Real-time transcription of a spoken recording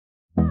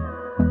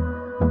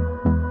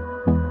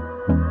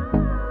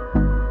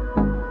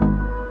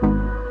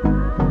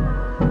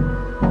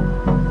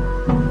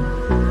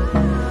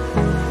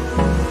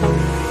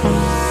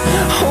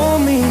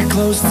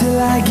close till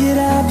I get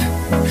up.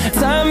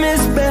 Time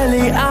is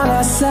barely on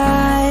our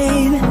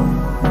side.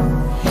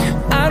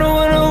 I don't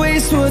wanna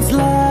waste what's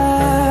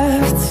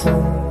left.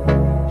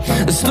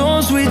 The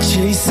storms we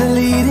chase are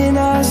leading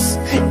us,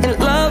 and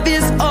love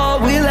is all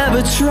we'll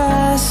ever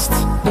trust.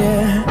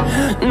 Yeah,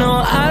 no,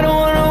 I don't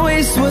wanna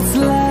waste what's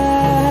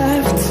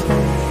left.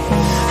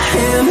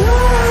 And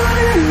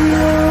on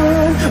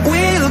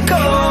we'll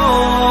go,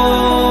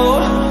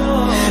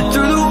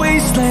 through the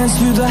wastelands,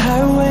 through the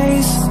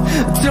highways,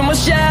 till my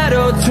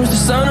shadow turns to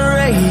sun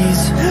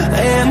rays.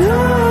 And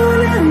on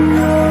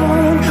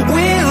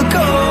we'll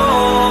go,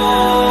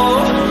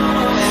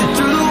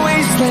 through the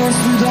wastelands,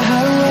 through the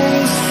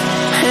highways,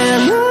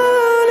 and on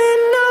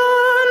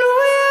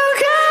we'll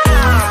go.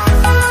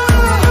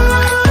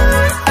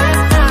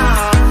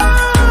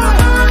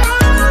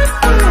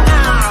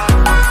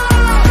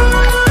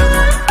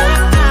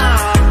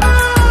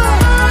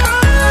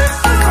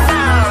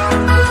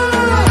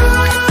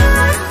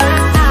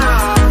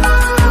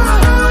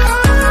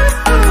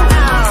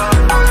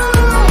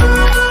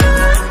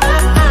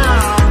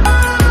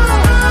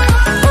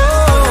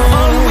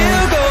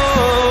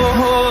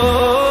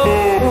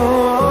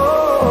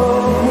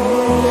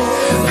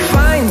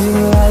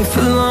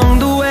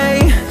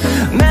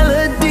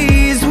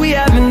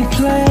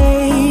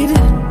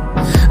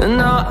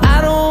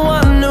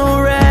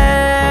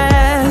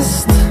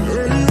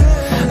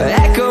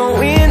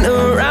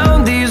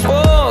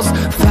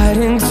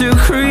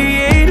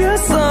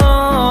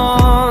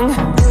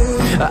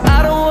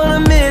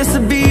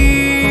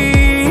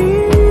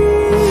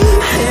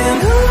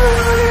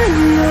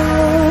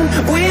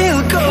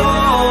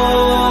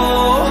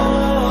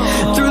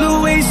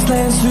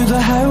 Through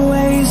the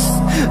highways,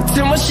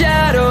 till my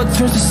shadow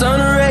turns to sun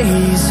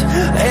rays.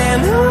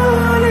 And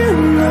on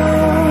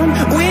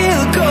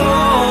we'll go,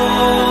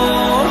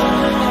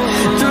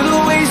 through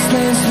the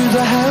wastelands, through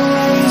the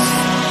highways,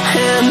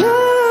 and on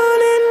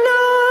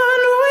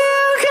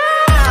we'll go.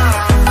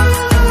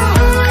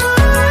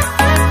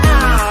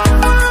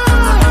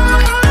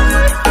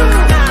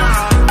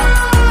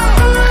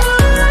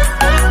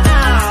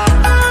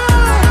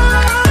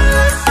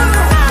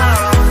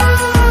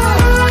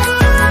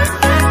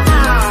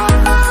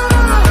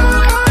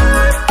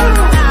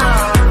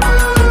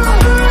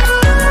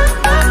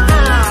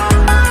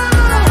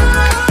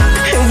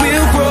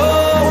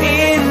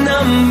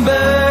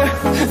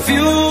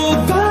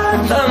 Fueled by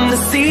them to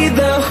see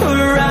the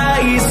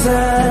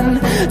horizon,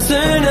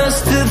 turn us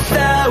to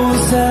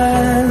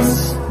thousands,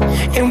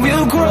 and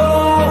we'll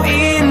grow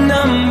in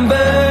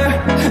number.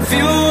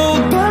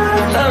 Fueled by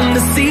them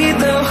to see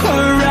the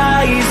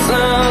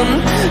horizon,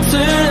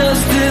 turn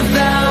us to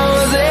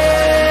thousands,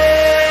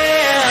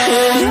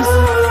 and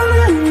on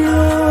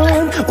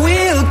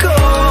we'll go,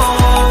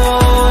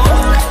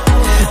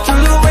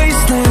 through the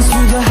wastelands,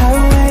 through the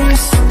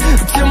highways,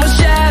 till my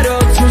shadow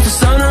turns to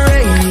sun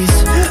rays.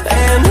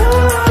 And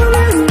on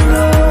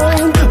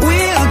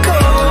we'll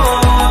go,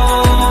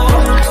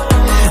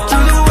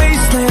 through the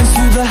wastelands,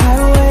 through the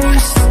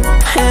highways,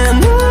 and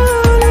on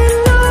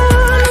we'll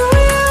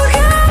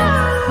go.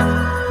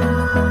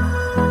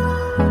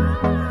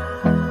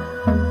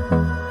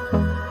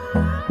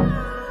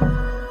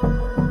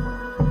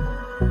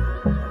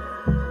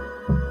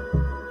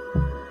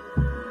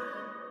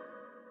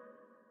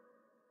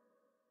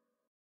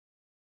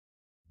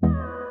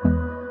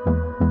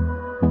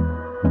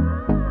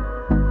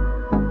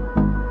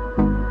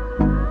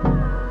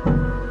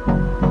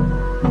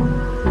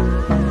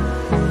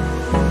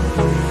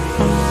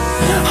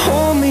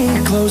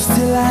 Close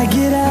till I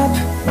get up.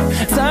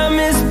 Time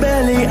is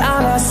barely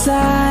on our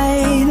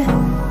side.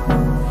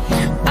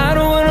 I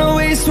don't wanna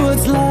waste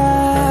what's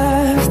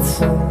left.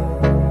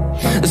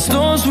 The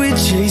storms we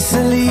chase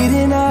are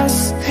leading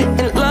us,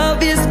 and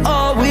love is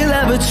all we'll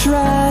ever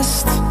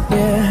trust.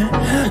 Yeah,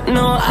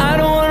 no, I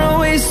don't wanna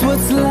waste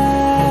what's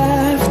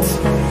left.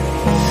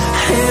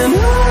 And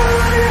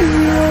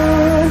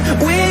on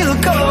we'll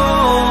go,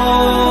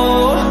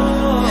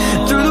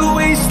 through the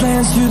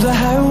wastelands, through the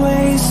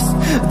highways,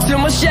 till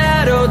my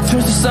shadow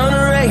turns to sun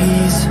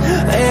rays.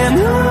 And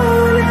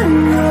on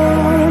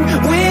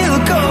we'll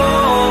go,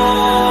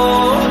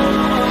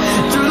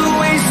 through the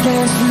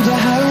wastelands, through the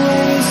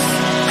highways,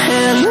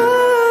 and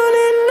on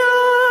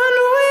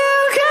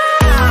we'll go.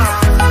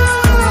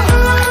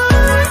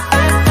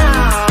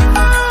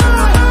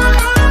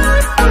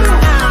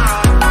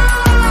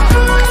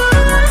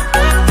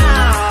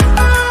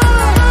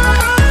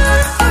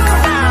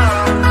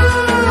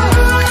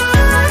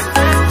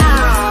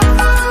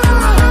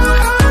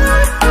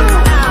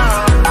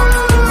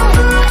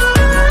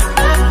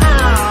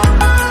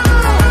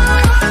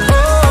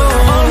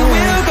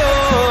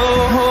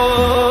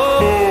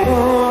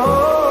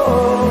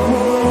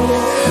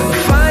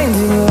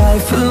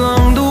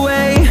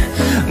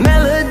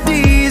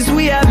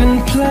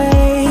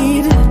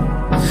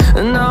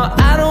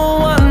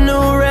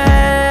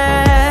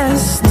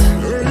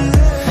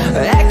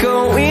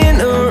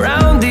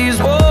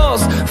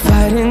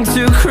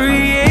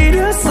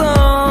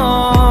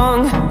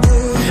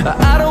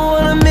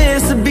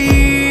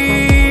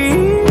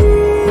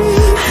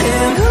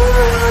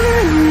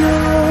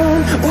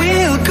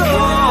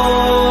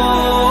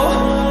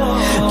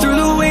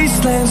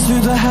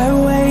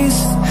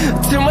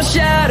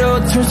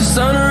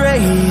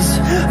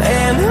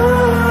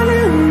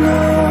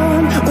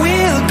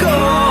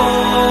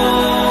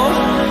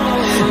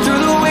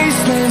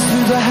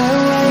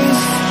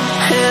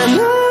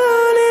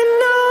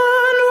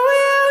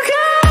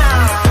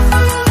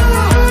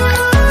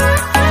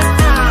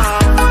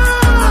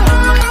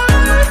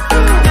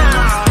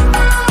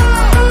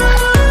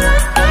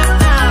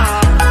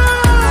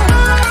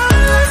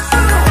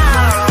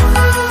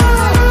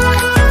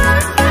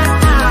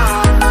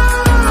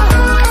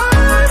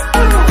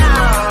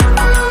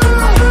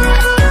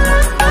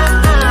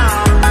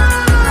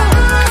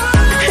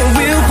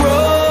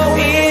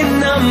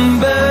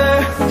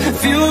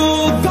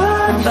 fueled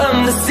by them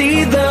to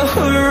see the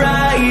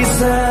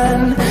horizon.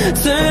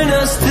 Turn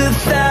us to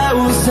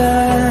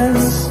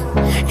thousands,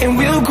 and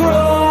we'll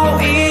grow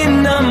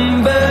in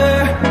number.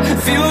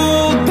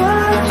 Fueled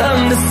by them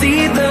to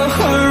see the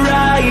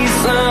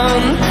horizon.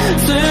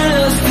 Turn